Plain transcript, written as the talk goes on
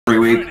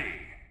week. At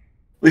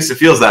least it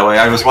feels that way.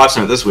 I was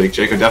watching it this week.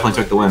 Jako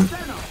definitely took the win.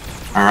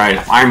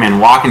 Alright, Iron Man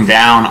walking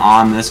down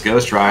on this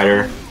Ghost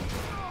Rider.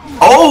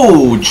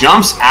 Oh!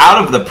 Jumps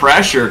out of the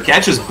pressure.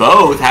 Catches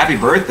both. Happy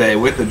birthday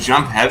with the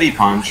jump heavy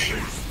punch.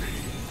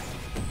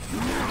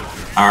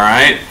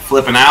 Alright,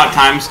 flipping out.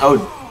 Times...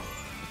 Oh.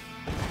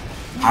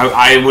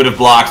 I would have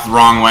blocked the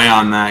wrong way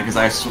on that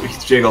because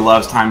Jako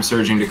loves time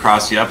surging to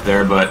cross you up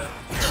there, but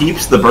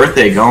keeps the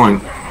birthday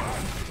going.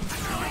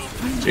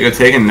 Jako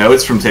taking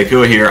notes from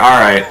Tekua here.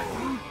 Alright.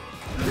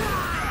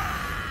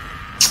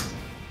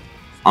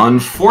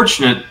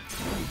 Unfortunate.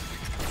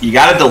 You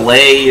gotta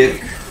delay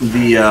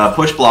the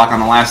push block on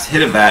the last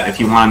hit of that if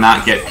you want to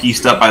not get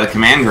pieced up by the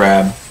command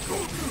grab.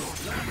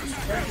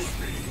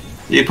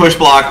 You push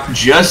block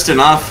just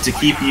enough to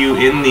keep you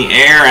in the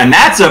air, and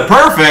that's a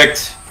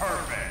perfect!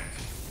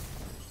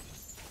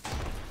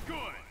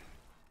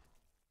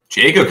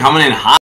 Jako coming in hot.